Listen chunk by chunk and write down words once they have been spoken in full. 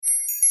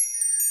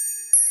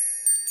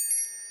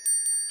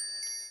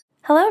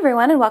Hello,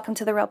 everyone, and welcome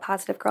to the Real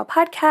Positive Girl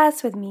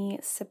podcast with me,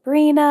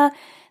 Sabrina.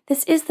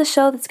 This is the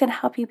show that's going to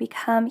help you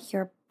become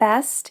your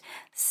best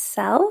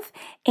self.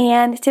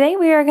 And today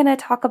we are going to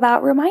talk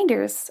about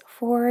reminders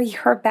for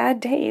your bad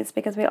days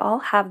because we all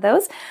have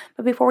those.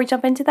 But before we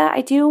jump into that,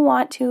 I do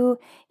want to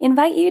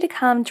invite you to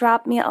come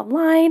drop me a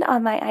line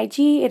on my IG.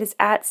 It is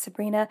at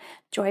Sabrina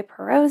Joy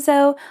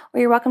Perozzo, or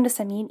you're welcome to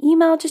send me an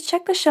email. Just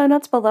check the show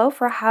notes below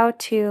for how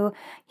to,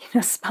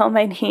 spell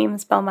my name,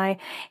 spell my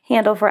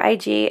handle for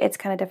IG. It's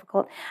kind of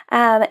difficult.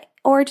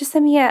 Or just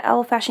send me an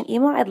old-fashioned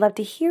email. I'd love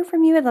to hear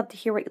from you. I'd love to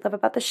hear what you love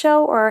about the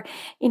show or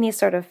any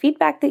sort of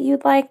feedback that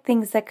you'd like,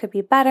 things that could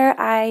be better.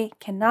 I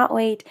cannot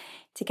wait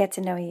to get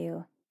to know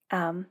you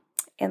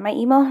in my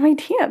email and my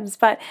DMs.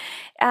 But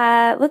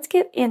let's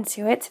get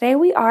into it. Today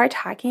we are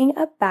talking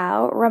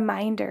about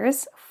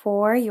reminders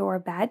for your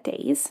bad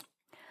days.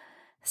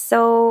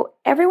 So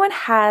everyone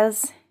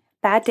has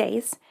bad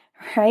days,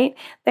 right?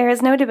 There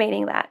is no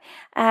debating that.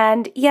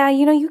 And yeah,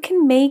 you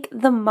can make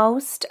the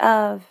most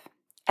of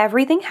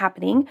everything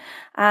happening,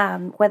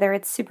 whether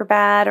it's super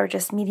bad or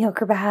just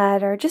mediocre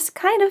bad or just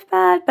kind of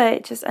bad,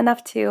 but just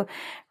enough to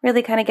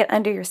really kind of get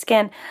under your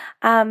skin.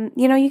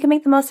 You can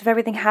make the most of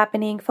everything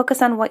happening,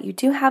 focus on what you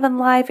do have in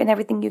life and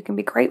everything you can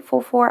be grateful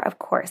for. Of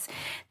course,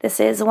 this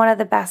is one of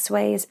the best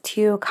ways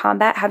to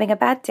combat having a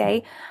bad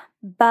day,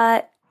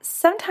 but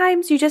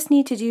sometimes you just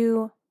need to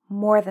do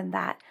more than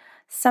that.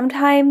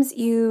 Sometimes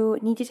you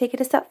need to take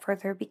it a step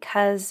further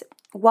because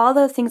while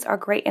those things are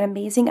great and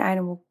amazing,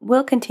 and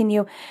will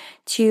continue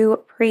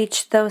to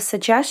preach those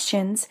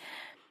suggestions,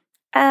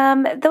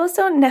 those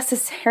don't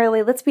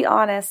necessarily, let's be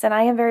honest, and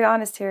I am very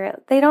honest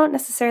here, they don't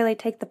necessarily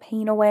take the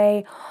pain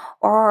away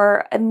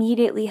or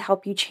immediately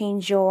help you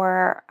change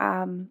your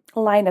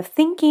line of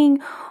thinking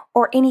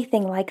or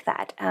anything like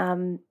that.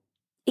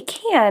 It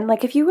can,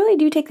 if you really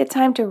do take the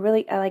time to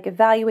really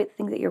evaluate the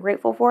things that you're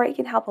grateful for, it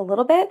can help a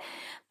little bit,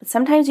 but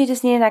sometimes you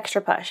just need an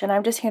extra push. And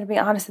I'm just here to be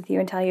honest with you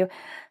and tell you,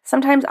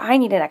 sometimes I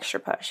need an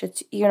extra push.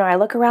 It's, I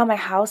look around my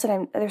house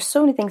and there's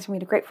so many things for me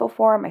to be grateful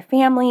for, my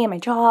family and my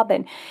job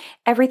and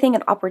everything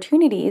and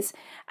opportunities.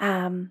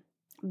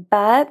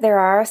 But there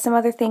are some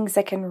other things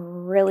that can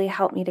really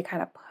help me to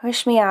kind of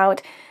push me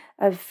out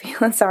of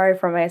feeling sorry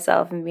for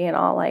myself and being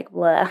all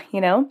blah,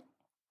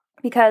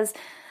 because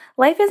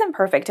life isn't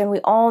perfect, and we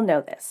all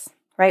know this,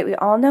 right? We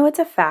all know it's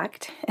a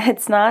fact.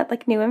 It's not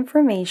new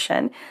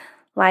information.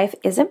 Life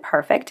isn't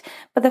perfect,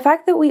 but the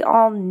fact that we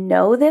all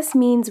know this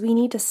means we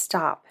need to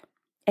stop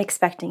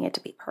expecting it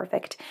to be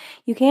perfect.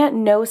 You can't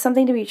know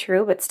something to be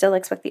true, but still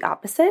expect the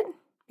opposite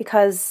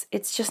because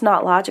it's just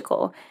not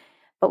logical.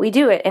 But we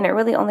do it, and it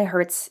really only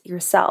hurts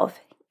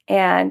yourself.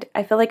 And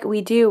I feel like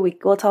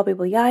we'll tell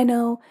people, yeah, I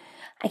know,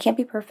 I can't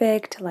be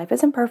perfect. Life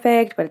isn't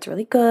perfect, but it's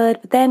really good.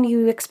 But then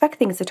you expect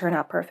things to turn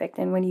out perfect.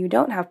 And when you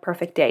don't have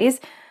perfect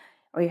days,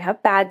 or you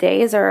have bad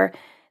days, or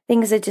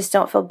things that just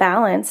don't feel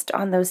balanced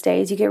on those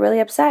days, you get really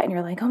upset and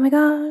you're like, oh my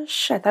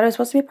gosh, I thought it was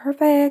supposed to be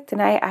perfect.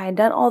 And I had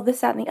done all this,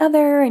 that, and the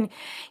other. And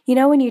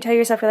when you tell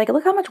yourself, you're like,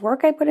 look how much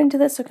work I put into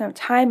this, look how much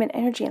time and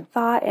energy and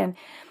thought, and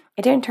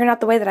it didn't turn out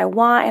the way that I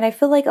want. And I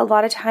feel like a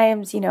lot of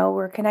times,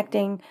 we're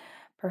connecting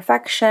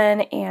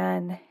perfection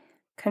and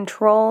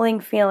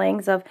controlling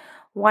feelings of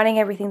wanting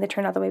everything to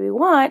turn out the way we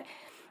want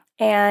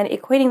and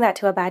equating that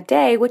to a bad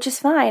day, which is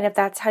fine if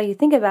that's how you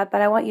think about it.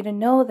 But I want you to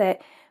know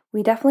that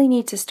we definitely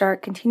need to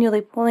start continually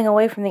pulling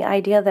away from the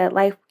idea that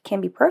life can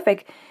be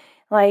perfect.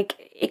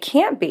 It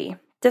can't be.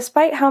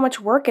 Despite how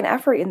much work and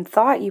effort and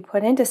thought you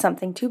put into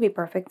something to be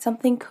perfect,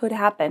 something could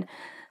happen.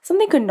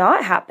 Something could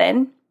not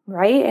happen,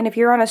 right? And if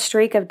you're on a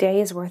streak of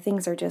days where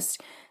things are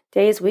just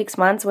days, weeks,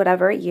 months,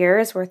 whatever,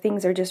 years, where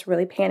things are just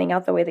really panning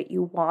out the way that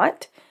you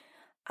want,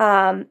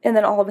 and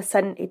then all of a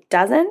sudden it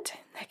doesn't,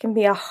 that can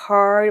be a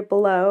hard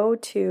blow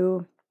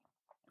to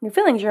your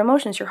feelings, your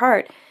emotions, your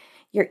heart,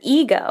 your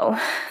ego.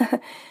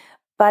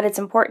 But it's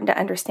important to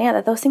understand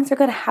that those things are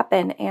going to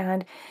happen.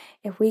 And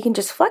if we can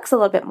just flex a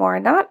little bit more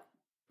and not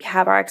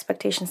have our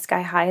expectations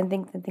sky high and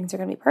think that things are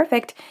going to be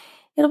perfect,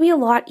 it'll be a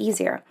lot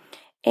easier.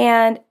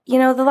 And,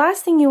 the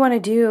last thing you want to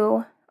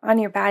do on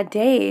your bad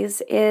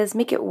days is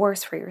make it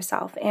worse for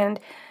yourself and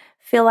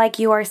feel like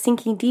you are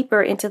sinking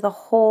deeper into the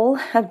hole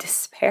of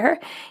despair.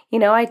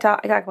 I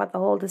talk about the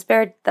hole of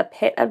despair, the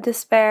pit of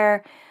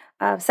despair,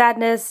 of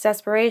sadness,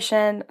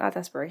 desperation, not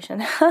desperation.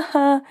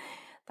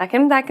 that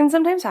can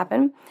sometimes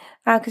happen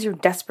because you're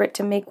desperate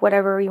to make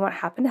whatever you want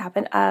happen to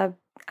happen.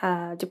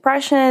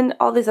 Depression,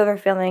 all these other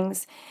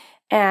feelings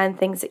and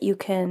things that you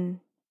can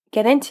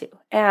get into,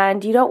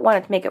 and you don't want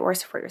it to make it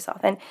worse for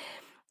yourself. And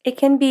it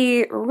can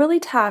be really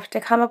tough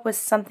to come up with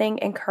something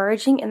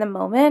encouraging in the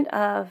moment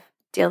of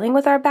dealing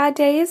with our bad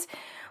days,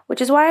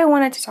 which is why I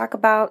wanted to talk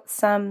about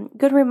some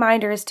good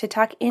reminders to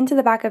tuck into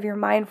the back of your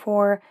mind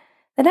for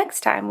the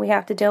next time we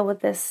have to deal with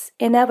this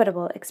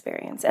inevitable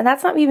experience. And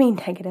that's not me being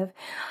negative.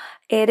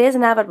 It is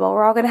inevitable.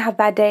 We're all going to have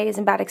bad days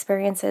and bad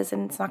experiences,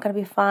 and it's not going to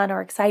be fun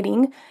or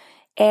exciting.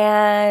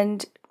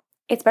 And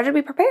it's better to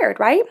be prepared,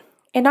 right?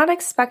 And not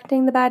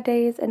expecting the bad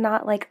days and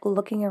not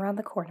looking around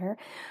the corner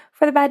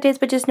for the bad days,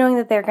 but just knowing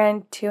that they're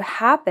going to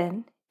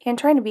happen and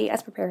trying to be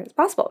as prepared as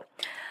possible.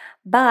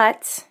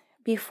 But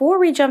before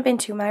we jump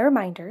into my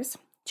reminders,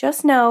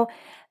 just know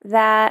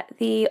that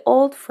the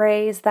old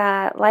phrase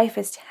that life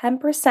is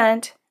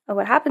 10% of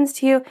what happens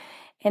to you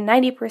and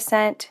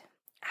 90%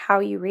 how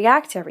you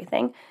react to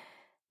everything,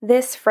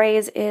 this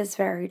phrase is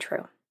very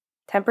true.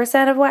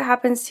 10% of what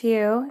happens to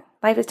you,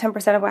 life is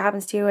 10% of what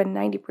happens to you, and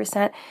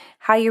 90%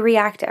 how you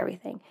react to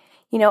everything.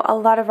 A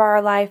lot of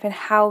our life and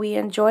how we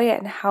enjoy it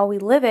and how we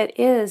live it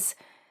is,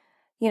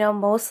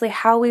 mostly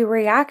how we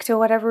react to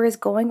whatever is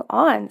going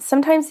on.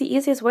 Sometimes the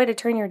easiest way to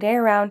turn your day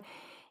around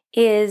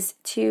is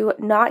to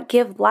not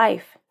give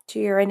life to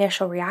your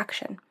initial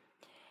reaction.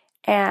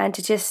 And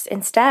to just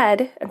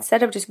instead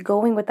of just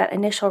going with that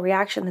initial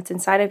reaction that's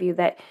inside of you,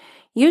 that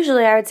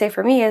usually I would say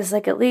for me is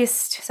like at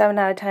least 7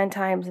 out of 10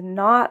 times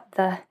not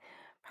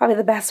probably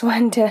the best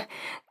one to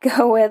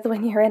go with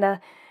when you're in a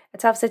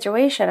tough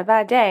situation, a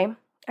bad day.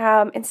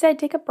 Instead,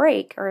 take a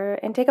break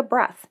and take a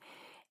breath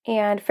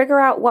and figure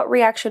out what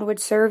reaction would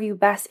serve you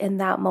best in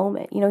that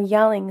moment.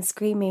 Yelling,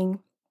 screaming,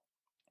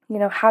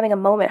 having a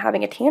moment,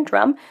 having a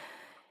tantrum,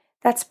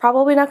 that's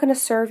probably not going to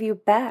serve you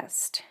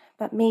best.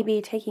 But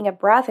maybe taking a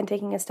breath and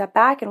taking a step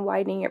back and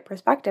widening your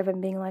perspective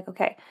and being like,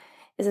 okay,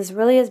 is this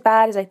really as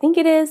bad as I think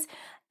it is?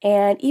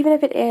 And even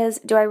if it is,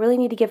 do I really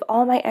need to give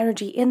all my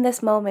energy in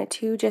this moment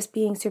to just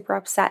being super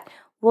upset?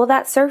 Will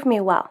that serve me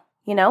well?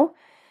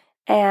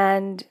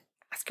 And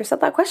ask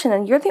yourself that question.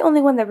 And you're the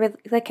only one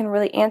that can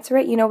really answer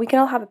it. We can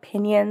all have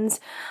opinions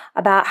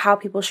about how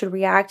people should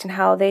react and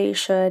how they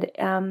should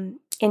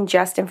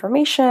ingest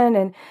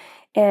information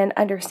and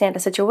understand a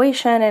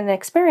situation and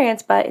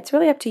experience, but it's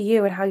really up to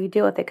you and how you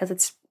deal with it, because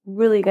it's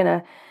really going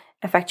to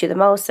affect you the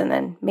most, and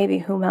then maybe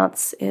whomever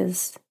else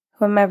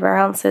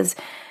is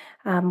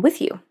with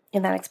you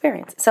in that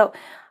experience. So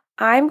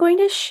I'm going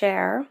to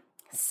share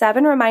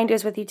 7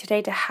 reminders with you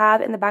today to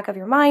have in the back of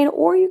your mind,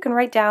 or you can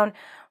write down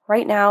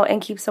right now and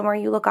keep somewhere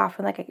you look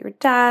often, like at your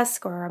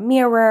desk or a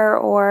mirror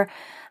or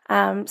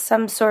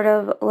some sort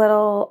of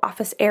little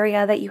office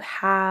area that you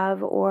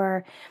have,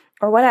 or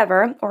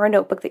whatever, or a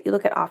notebook that you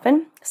look at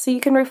often. So you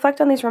can reflect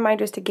on these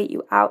reminders to get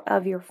you out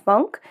of your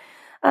funk.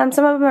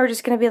 Some of them are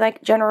just going to be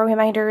like general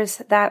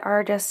reminders that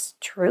are just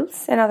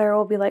truths, and other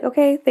will be like,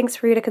 okay, things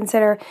for you to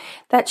consider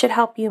that should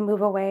help you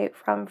move away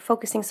from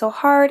focusing so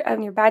hard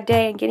on your bad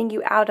day and getting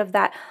you out of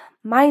that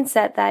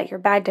mindset that your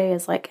bad day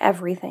is like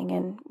everything,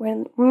 and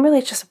when really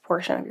it's just a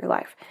portion of your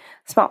life,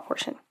 a small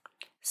portion.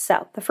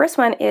 So the first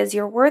one is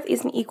your worth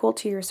isn't equal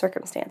to your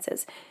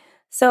circumstances.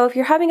 So if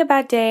you're having a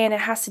bad day and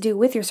it has to do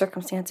with your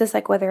circumstances,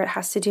 like whether it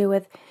has to do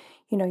with,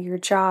 your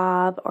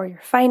job or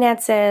your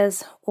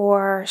finances,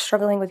 or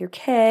struggling with your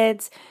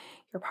kids,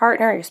 your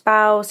partner, your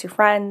spouse, your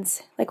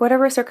friends, like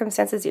whatever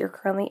circumstances that you're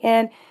currently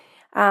in,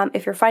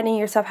 if you're finding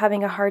yourself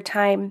having a hard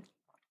time,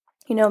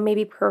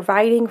 maybe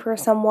providing for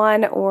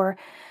someone or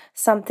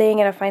something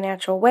in a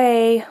financial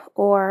way,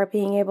 or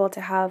being able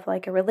to have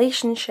like a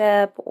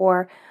relationship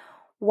or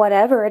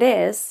whatever it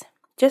is,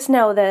 just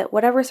know that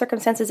whatever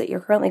circumstances that you're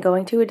currently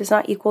going to, it does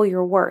not equal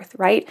your worth,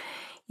 right?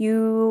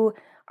 You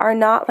are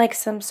not like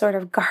some sort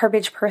of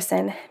garbage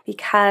person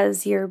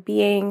because you're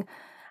being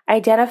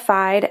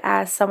identified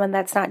as someone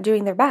that's not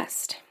doing their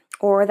best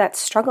or that's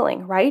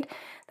struggling, right?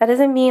 That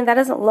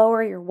doesn't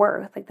lower your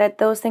worth, like that.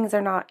 Those things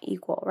are not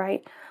equal,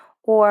 right?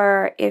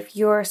 Or if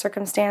your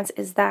circumstance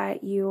is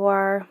that you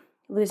are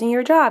losing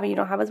your job and you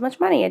don't have as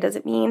much money, it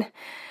doesn't mean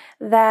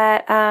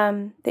that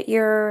that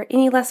you're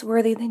any less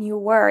worthy than you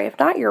were. If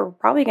not, you're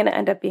probably going to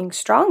end up being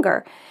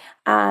stronger.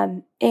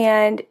 And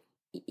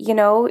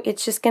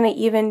it's just going to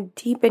even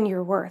deepen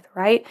your worth,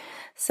 right?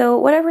 So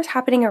whatever's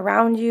happening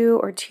around you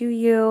or to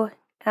you,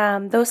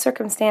 those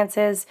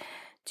circumstances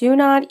do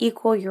not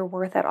equal your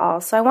worth at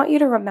all. So I want you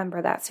to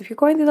remember that. So if you're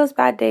going through those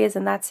bad days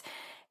and that's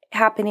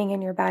happening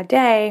in your bad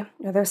day,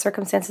 or those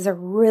circumstances are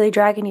really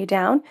dragging you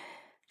down,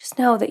 just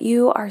know that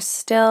you are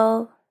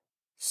still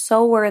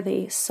so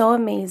worthy, so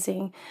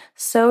amazing,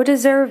 so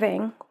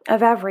deserving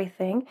of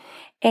everything,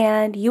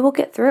 and you will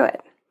get through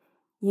it.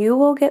 You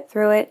will get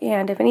through it,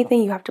 and if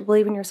anything, you have to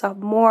believe in yourself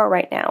more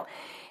right now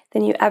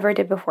than you ever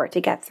did before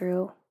to get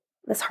through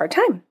this hard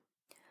time.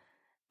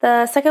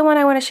 The second one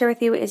I want to share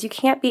with you is you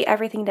can't be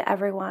everything to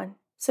everyone.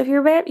 So if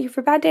your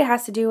bad day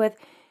has to do with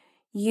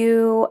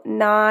you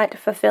not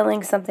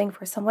fulfilling something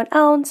for someone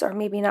else, or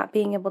maybe not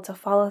being able to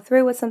follow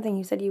through with something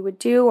you said you would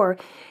do, or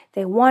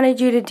they wanted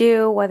you to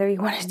do, whether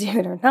you want to do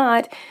it or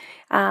not,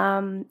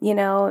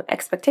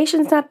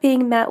 expectations not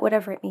being met,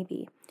 whatever it may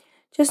be.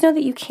 Just know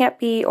that you can't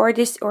be, or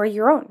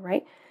your own,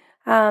 right?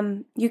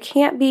 You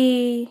can't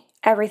be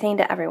everything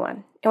to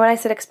everyone. And when I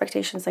said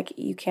expectations, like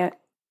you can't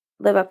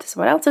live up to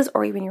someone else's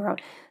or even your own.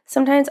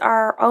 Sometimes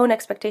our own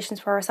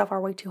expectations for ourselves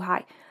are way too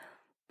high.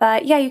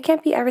 But yeah, you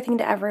can't be everything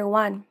to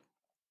everyone,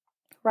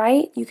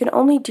 right? You can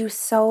only do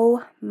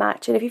so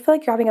much. And if you feel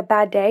like you're having a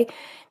bad day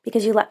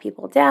because you let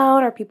people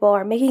down, or people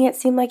are making it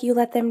seem like you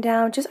let them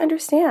down, just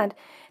understand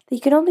that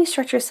you can only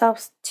stretch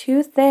yourself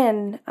too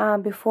thin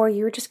before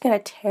you're just going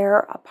to tear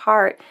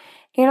apart.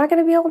 You're not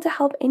going to be able to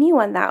help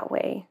anyone that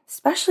way,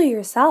 especially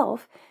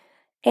yourself.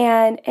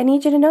 And I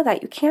need you to know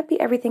that you can't be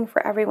everything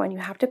for everyone. You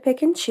have to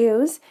pick and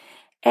choose.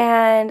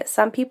 And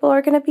some people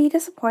are going to be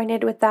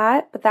disappointed with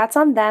that, but that's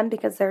on them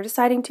because they're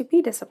deciding to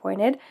be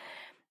disappointed.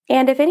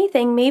 And if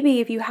anything, maybe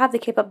if you have the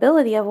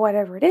capability of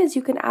whatever it is,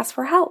 you can ask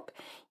for help.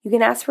 You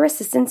can ask for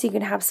assistance. You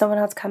can have someone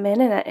else come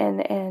in,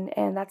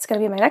 and that's going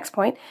to be my next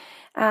point,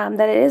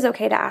 that it is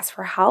okay to ask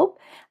for help.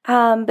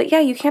 But yeah,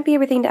 you can't be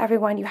everything to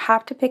everyone. You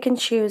have to pick and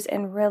choose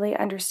and really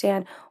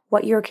understand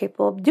what you're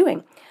capable of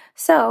doing.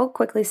 So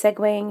quickly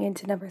segueing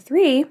into number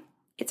 3,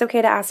 it's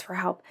okay to ask for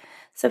help.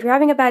 So if you're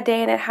having a bad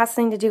day and it has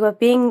something to do with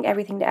being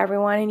everything to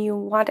everyone and you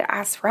want to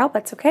ask for help,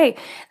 that's okay.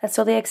 That's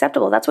totally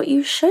acceptable. That's what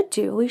you should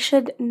do. We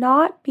should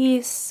not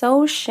be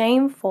so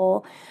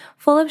shameful,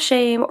 full of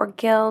shame or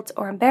guilt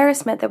or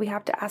embarrassment that we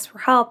have to ask for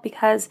help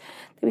because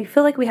we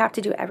feel like we have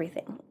to do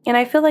everything. And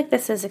I feel like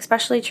this is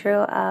especially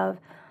true of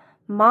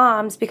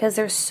moms because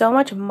there's so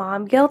much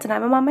mom guilt, and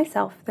I'm a mom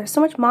myself. There's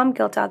so much mom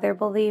guilt out there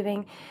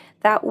believing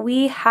that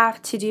we have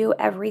to do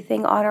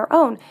everything on our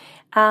own.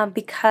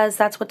 Because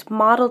that's what's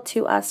modeled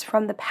to us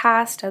from the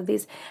past of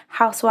these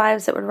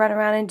housewives that would run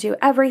around and do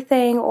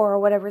everything, or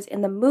whatever's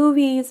in the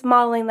movies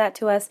modeling that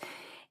to us.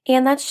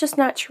 And that's just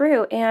not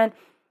true. And,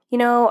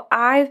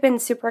 I've been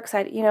super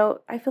excited.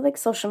 I feel like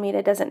social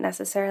media doesn't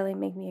necessarily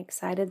make me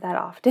excited that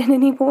often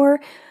anymore.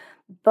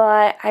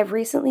 But I've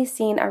recently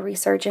seen a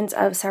resurgence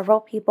of several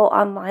people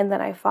online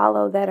that I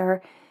follow that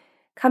are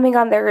coming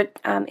on their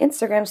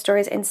Instagram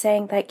stories and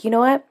saying like, you know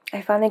what,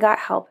 I finally got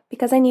help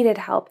because I needed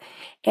help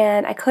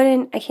and I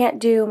can't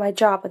do my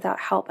job without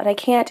help, and I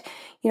can't,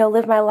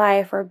 live my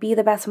life or be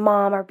the best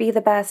mom or be the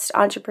best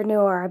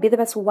entrepreneur or be the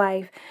best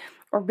wife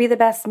or be the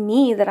best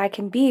me that I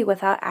can be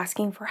without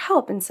asking for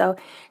help. And so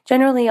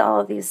generally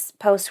all of these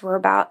posts were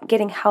about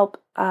getting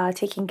help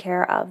taking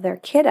care of their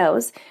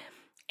kiddos,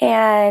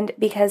 and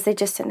because they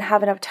just didn't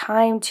have enough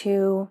time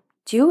to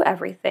do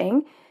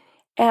everything.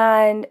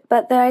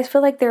 But then I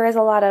feel like there is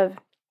a lot of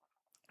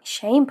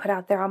shame put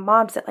out there on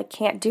moms that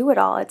can't do it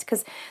all. It's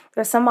because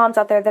there's some moms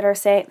out there that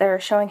are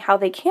showing how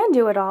they can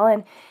do it all,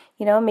 and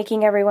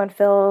making everyone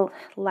feel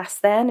less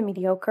than and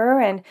mediocre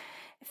and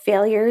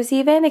failures.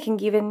 Even it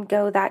can even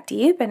go that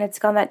deep, and it's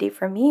gone that deep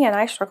for me, and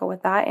I struggle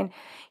with that. And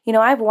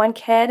I have one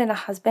kid and a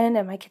husband,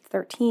 and my kid's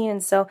 13,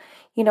 and so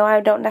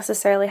I don't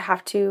necessarily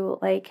have to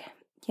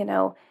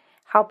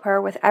help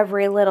her with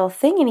every little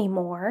thing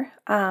anymore.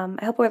 I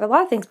help her with a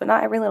lot of things, but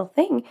not every little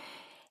thing.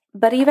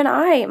 But even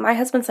my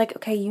husband's like,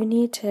 okay, you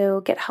need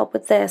to get help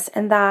with this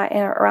and that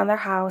and around their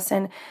house.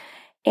 And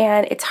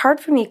it's hard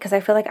for me because I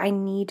feel like I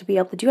need to be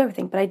able to do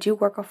everything, but I do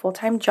work a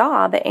full-time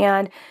job,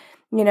 and,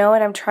 and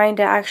I'm trying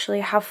to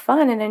actually have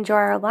fun and enjoy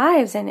our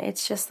lives. And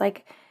it's just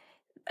like,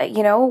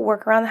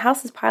 work around the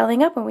house is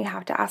piling up and we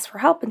have to ask for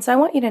help. And so I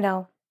want you to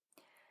know,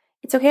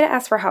 it's okay to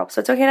ask for help. So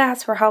it's okay to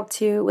ask for help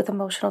too with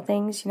emotional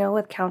things,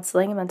 with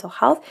counseling and mental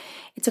health.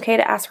 It's okay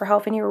to ask for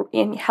help in your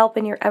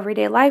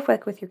everyday life,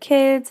 like with your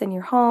kids and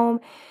your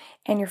home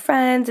and your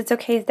friends. It's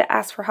okay to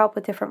ask for help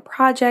with different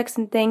projects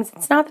and things.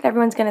 It's not that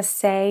everyone's going to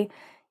say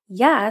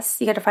yes.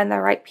 You got to find the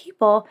right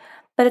people,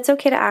 but it's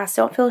okay to ask.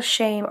 Don't feel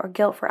shame or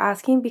guilt for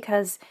asking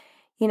because,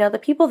 the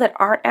people that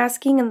aren't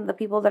asking and the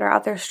people that are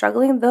out there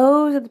struggling,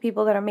 those are the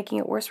people that are making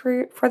it worse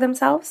for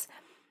themselves.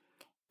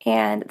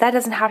 And that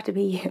doesn't have to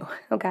be you,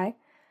 okay?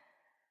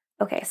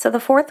 Okay, so the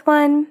 4th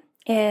one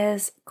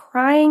is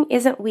crying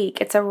isn't weak.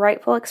 It's a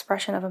rightful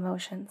expression of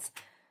emotions.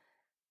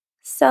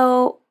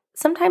 So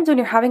sometimes when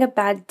you're having a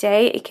bad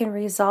day, it can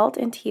result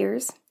in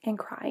tears and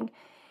crying.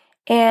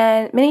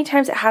 And many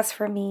times it has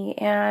for me.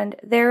 And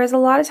there is a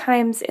lot of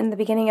times in the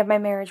beginning of my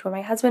marriage where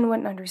my husband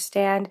wouldn't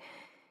understand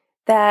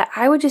that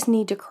I would just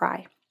need to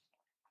cry.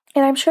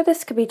 And I'm sure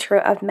this could be true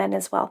of men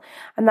as well.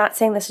 I'm not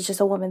saying this is just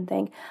a woman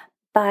thing.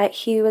 But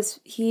he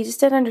just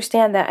didn't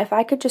understand that if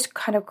I could just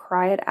kind of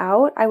cry it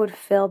out, I would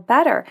feel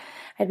better.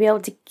 I'd be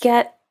able to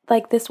get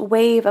this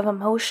wave of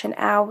emotion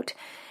out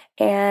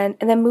and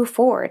then move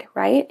forward,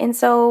 right? And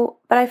so,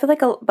 but I feel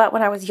like, but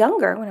when I was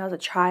younger, when I was a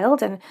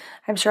child, and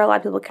I'm sure a lot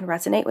of people can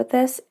resonate with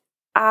this,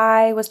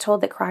 I was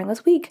told that crying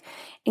was weak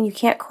and you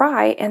can't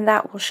cry and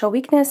that will show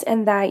weakness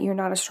and that you're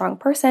not a strong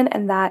person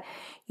and that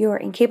you're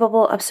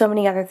incapable of so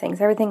many other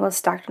things. Everything was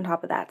stacked on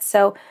top of that.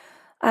 So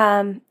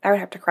I would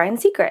have to cry in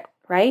secret,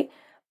 right?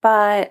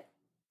 But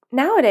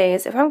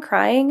nowadays, if I'm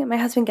crying, my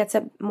husband gets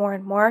it more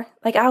and more.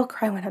 I'll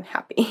cry when I'm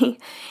happy,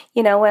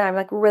 when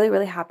I'm really,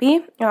 really happy,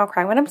 and I'll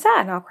cry when I'm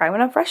sad, and I'll cry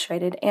when I'm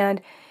frustrated. And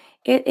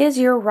it is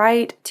your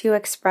right to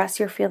express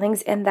your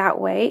feelings in that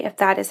way if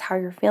that is how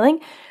you're feeling,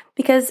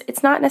 because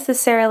it's not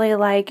necessarily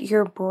like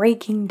you're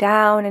breaking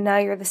down and now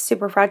you're the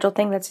super fragile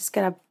thing that's just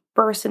going to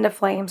burst into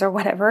flames or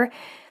whatever.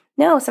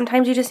 No,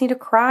 sometimes you just need to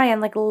cry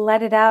and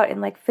let it out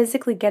and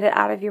physically get it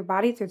out of your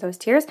body through those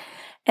tears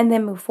and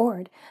then move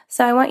forward.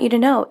 So I want you to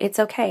know it's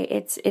okay.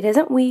 It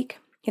isn't weak.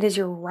 It is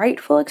your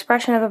rightful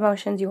expression of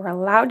emotions. You are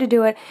allowed to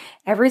do it.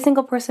 Every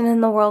single person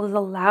in the world is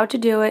allowed to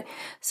do it.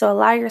 So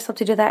allow yourself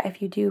to do that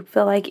if you do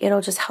feel like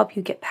it'll just help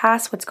you get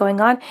past what's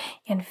going on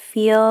and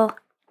feel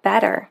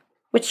better,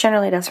 which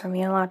generally does for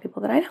me and a lot of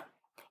people that I know.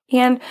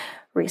 And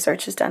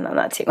research is done on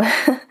that too.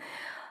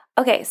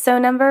 Okay, so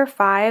number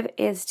 5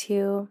 is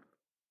to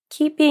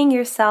keep being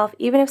yourself,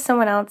 even if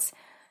someone else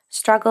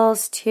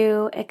struggles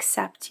to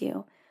accept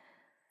you.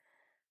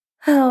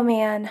 Oh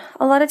man,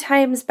 a lot of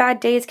times bad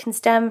days can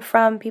stem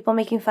from people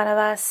making fun of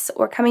us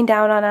or coming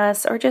down on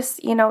us or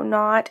just,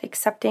 not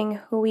accepting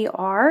who we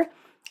are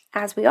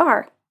as we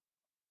are.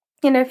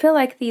 And I feel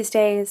like these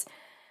days,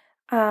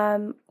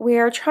 we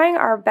are trying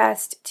our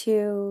best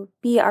to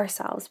be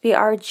ourselves, be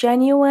our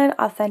genuine,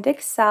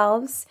 authentic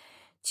selves,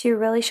 to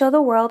really show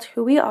the world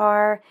who we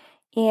are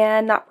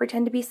and not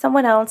pretend to be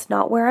someone else,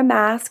 not wear a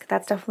mask.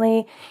 That's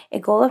definitely a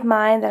goal of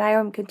mine that I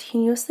am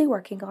continuously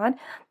working on.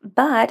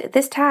 But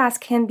this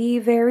task can be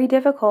very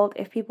difficult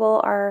if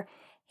people are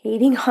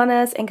hating on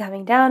us and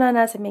coming down on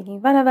us and making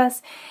fun of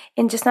us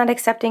and just not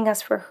accepting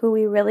us for who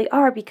we really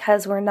are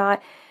because we're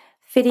not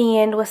fitting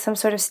in with some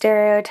sort of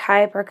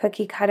stereotype or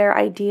cookie cutter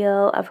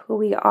ideal of who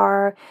we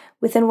are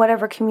within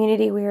whatever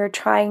community we are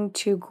trying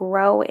to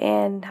grow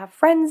in, have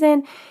friends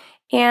in,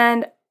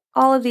 and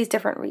all of these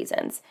different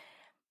reasons.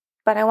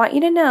 But I want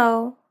you to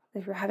know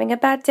if you're having a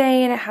bad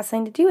day and it has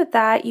something to do with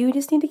that, you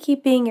just need to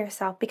keep being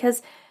yourself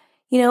because,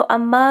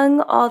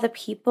 among all the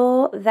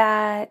people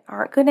that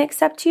aren't going to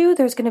accept you,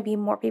 there's going to be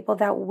more people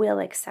that will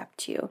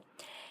accept you.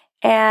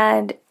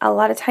 And a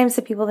lot of times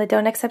the people that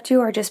don't accept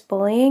you are just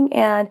bullying,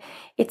 and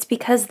it's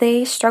because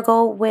they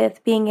struggle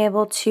with being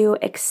able to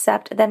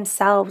accept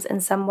themselves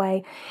in some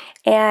way.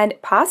 And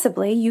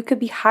possibly you could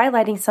be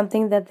highlighting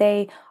something that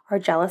they are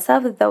jealous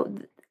of, though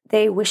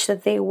they wish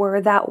that they were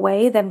that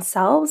way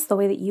themselves, the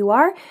way that you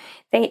are.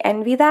 They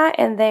envy that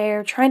and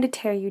they're trying to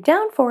tear you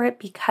down for it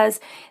because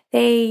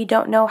they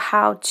don't know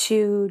how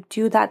to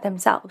do that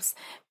themselves,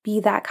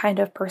 be that kind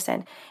of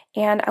person.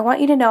 And I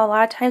want you to know a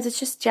lot of times it's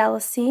just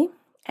jealousy,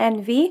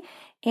 envy,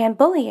 and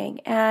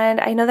bullying.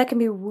 And I know that can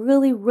be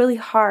really, really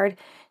hard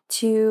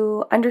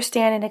to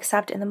understand and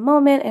accept in the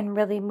moment and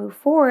really move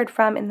forward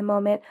from in the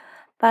moment.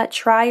 But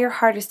try your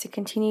hardest to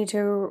continue to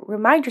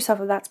remind yourself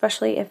of that,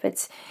 especially if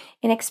it's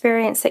an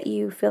experience that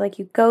you feel like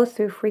you go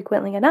through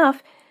frequently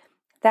enough,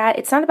 that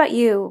it's not about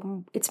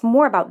you, it's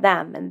more about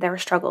them and their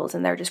struggles,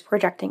 and they're just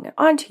projecting it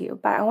onto you.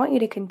 But I want you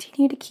to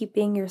continue to keep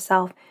being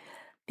yourself,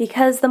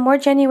 because the more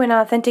genuine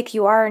and authentic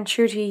you are and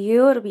true to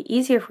you, it'll be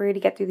easier for you to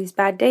get through these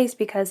bad days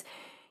because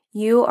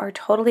you are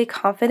totally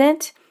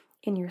confident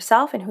in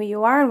yourself and who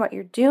you are and what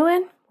you're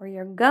doing, where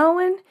you're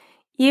going,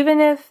 even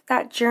if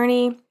that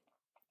journey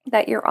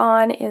that you're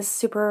on is a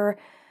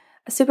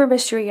super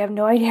mystery. You have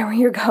no idea where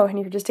you're going.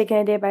 You're just taking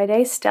it day by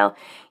day.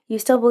 You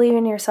still believe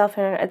in yourself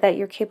and that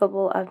you're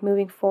capable of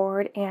moving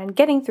forward and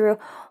getting through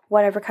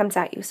whatever comes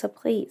at you. So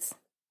please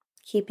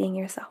keep being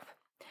yourself.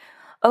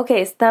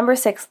 Okay, so number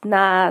 6,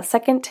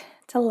 second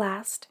to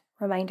last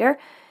reminder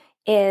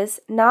is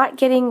not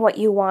getting what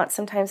you want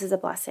sometimes is a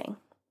blessing.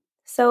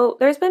 So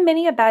there's been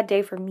many a bad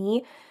day for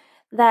me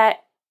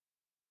that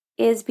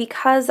is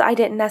because I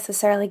didn't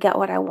necessarily get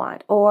what I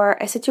want, or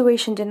a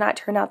situation did not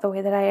turn out the way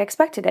that I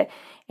expected it,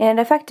 and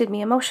it affected me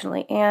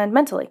emotionally and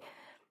mentally.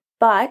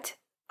 But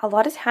a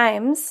lot of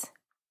times,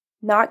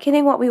 not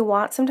getting what we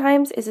want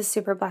sometimes is a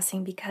super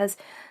blessing because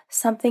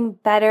something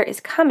better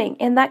is coming.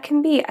 And that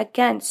can be,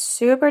 again,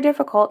 super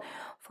difficult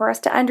for us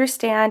to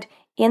understand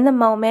in the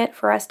moment,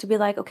 for us to be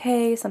like,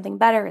 okay, something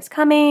better is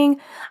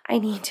coming. I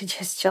need to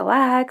just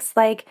chillax.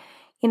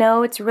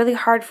 It's really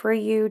hard for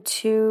you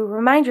to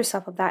remind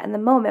yourself of that in the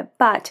moment.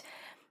 But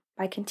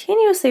by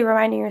continuously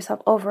reminding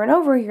yourself over and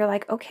over, you're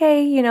like,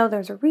 okay,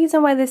 there's a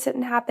reason why this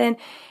didn't happen.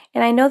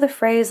 And I know the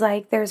phrase,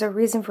 there's a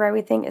reason for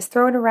everything is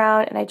thrown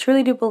around, and I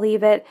truly do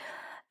believe it.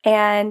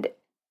 And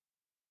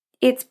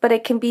but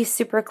it can be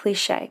super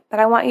cliche. But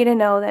I want you to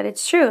know that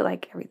it's true.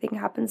 Everything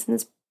happens in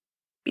this,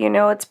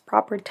 its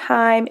proper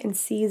time and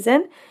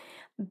season.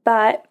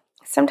 But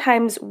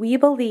sometimes we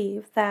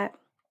believe that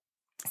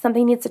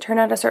something needs to turn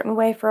out a certain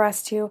way for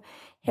us to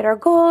hit our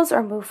goals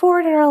or move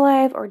forward in our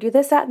life or do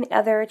this, that, and the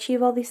other,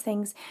 achieve all these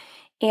things.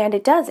 And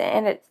it doesn't.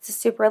 And it's a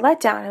super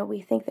letdown. And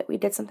we think that we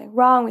did something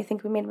wrong. We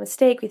think we made a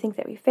mistake. We think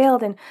that we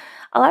failed. And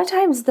a lot of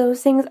times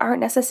those things aren't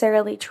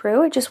necessarily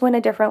true. It just went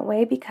a different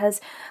way because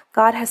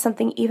God has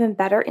something even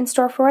better in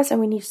store for us.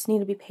 And we just need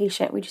to be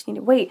patient. We just need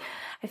to wait.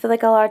 I feel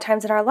like a lot of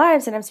times in our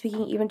lives, and I'm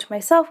speaking even to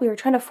myself, we were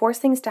trying to force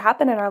things to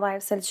happen in our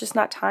lives that it's just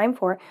not time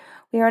for.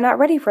 We are not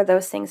ready for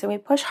those things. And we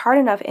push hard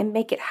enough and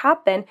make it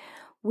happen,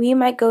 we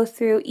might go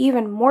through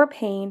even more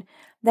pain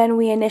than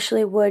we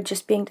initially would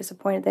just being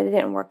disappointed that it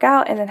didn't work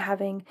out and then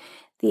having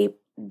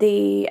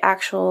the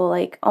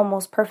actual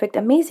almost perfect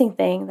amazing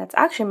thing that's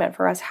actually meant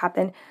for us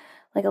happen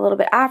a little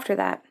bit after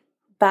that.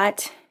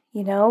 But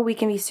we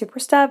can be super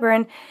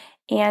stubborn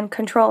and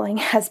controlling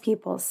as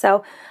people.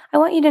 So I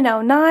want you to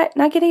know not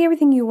getting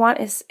everything you want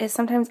is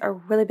sometimes a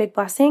really big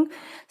blessing.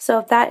 So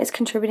if that is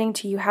contributing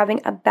to you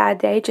having a bad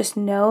day, just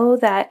know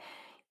that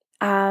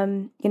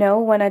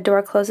when a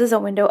door closes, a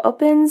window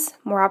opens,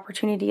 more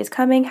opportunity is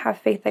coming. Have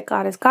faith that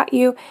God has got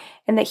you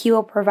and that He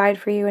will provide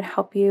for you and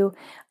help you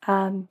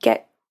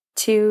get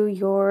to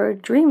your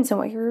dreams and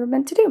what you're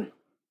meant to do.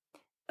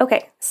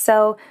 Okay,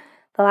 so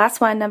the last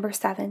one, number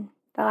 7,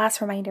 the last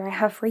reminder I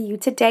have for you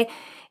today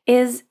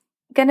is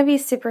gonna be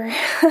super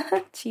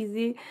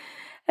cheesy,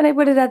 and I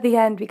put it at the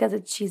end because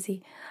it's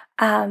cheesy.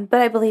 But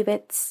I believe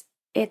it's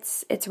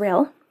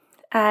real.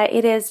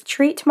 It is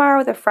treat tomorrow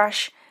with a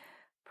fresh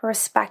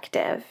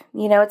perspective.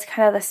 It's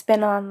kind of the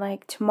spin on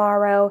like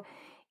tomorrow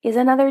is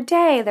another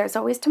day. There's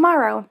always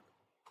tomorrow.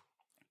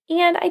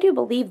 And I do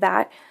believe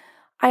that.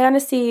 I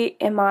honestly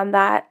am on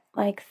that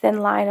like thin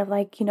line of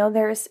like,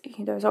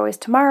 there's always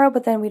tomorrow,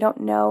 but then we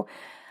don't know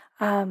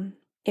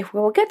if we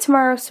will get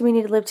tomorrow. So we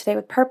need to live today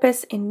with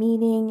purpose and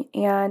meaning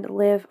and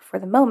live for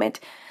the moment.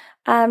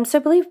 So I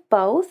believe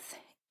both,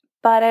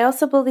 but I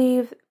also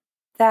believe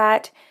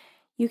that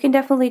you can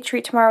definitely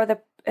treat tomorrow with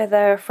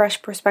the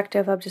fresh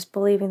perspective of just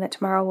believing that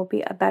tomorrow will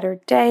be a better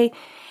day,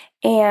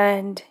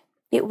 and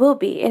it will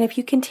be. And if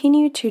you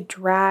continue to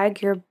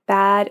drag your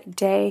bad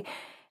day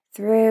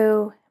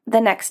through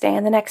the next day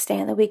and the next day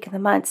and the week and the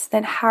months,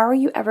 then how are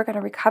you ever going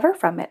to recover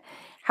from it?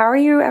 How are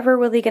you ever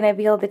really going to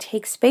be able to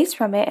take space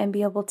from it and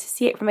be able to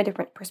see it from a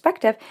different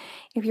perspective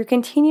if you're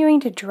continuing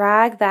to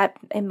drag that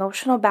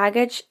emotional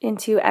baggage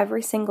into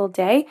every single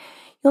day?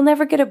 You'll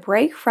never get a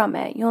break from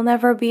it. You'll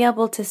never be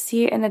able to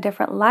see it in a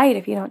different light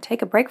if you don't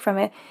take a break from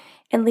it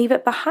and leave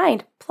it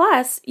behind.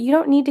 Plus, you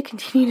don't need to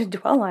continue to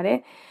dwell on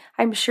it.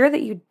 I'm sure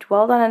that you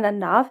dwelled on it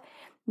enough.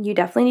 You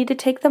definitely need to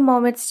take the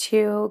moments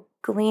to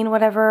glean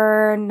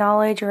whatever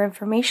knowledge or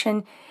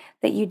information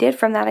that you did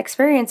from that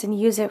experience and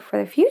use it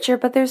for the future,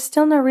 but there's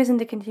still no reason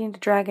to continue to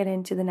drag it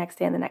into the next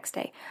day and the next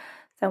day.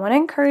 So I want to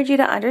encourage you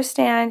to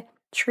understand,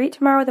 treat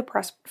tomorrow with a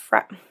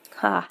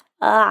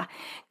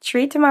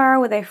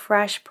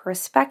fresh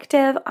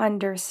perspective.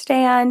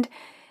 Understand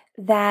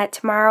that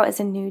tomorrow is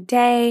a new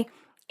day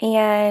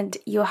and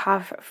you'll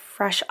have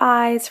fresh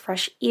eyes,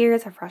 fresh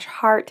ears, a fresh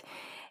heart,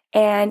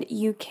 and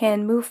you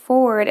can move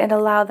forward and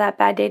allow that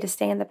bad day to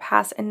stay in the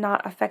past and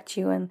not affect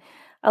you, and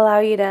allow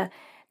you to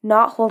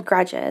not hold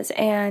grudges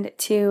and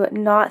to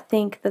not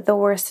think that the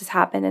worst has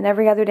happened and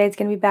every other day is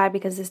going to be bad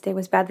because this day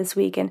was bad this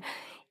week and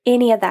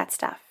any of that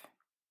stuff.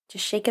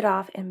 Just shake it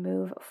off and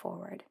move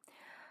forward.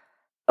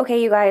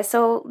 Okay, you guys,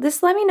 so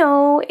just let me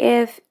know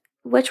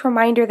which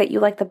reminder that you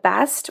like the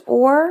best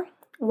or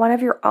one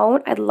of your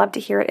own. I'd love to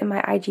hear it in my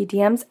IG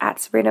DMs at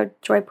Sabrina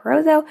Joy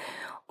Perozzo,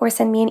 or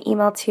send me an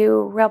email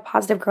to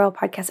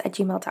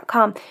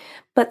realpositivegirlpodcast@gmail.com.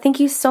 But thank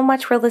you so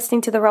much for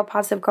listening to the Real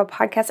Positive Girl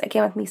Podcast,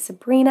 again with me,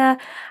 Sabrina.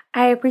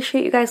 I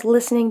appreciate you guys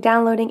listening,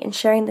 downloading, and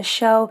sharing the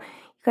show.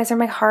 You guys are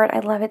my heart. I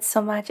love it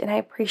so much, and I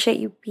appreciate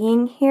you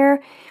being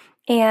here.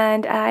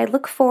 And I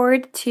look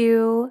forward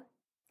to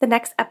the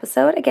next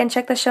episode. Again,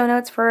 check the show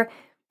notes for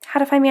how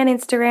to find me on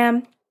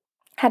Instagram,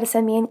 how to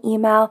send me an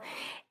email.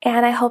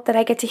 And I hope that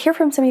I get to hear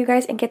from some of you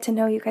guys and get to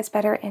know you guys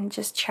better and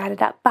just chat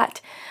it up. But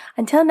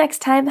until next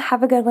time,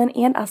 have a good one,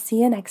 and I'll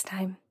see you next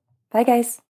time. Bye, guys.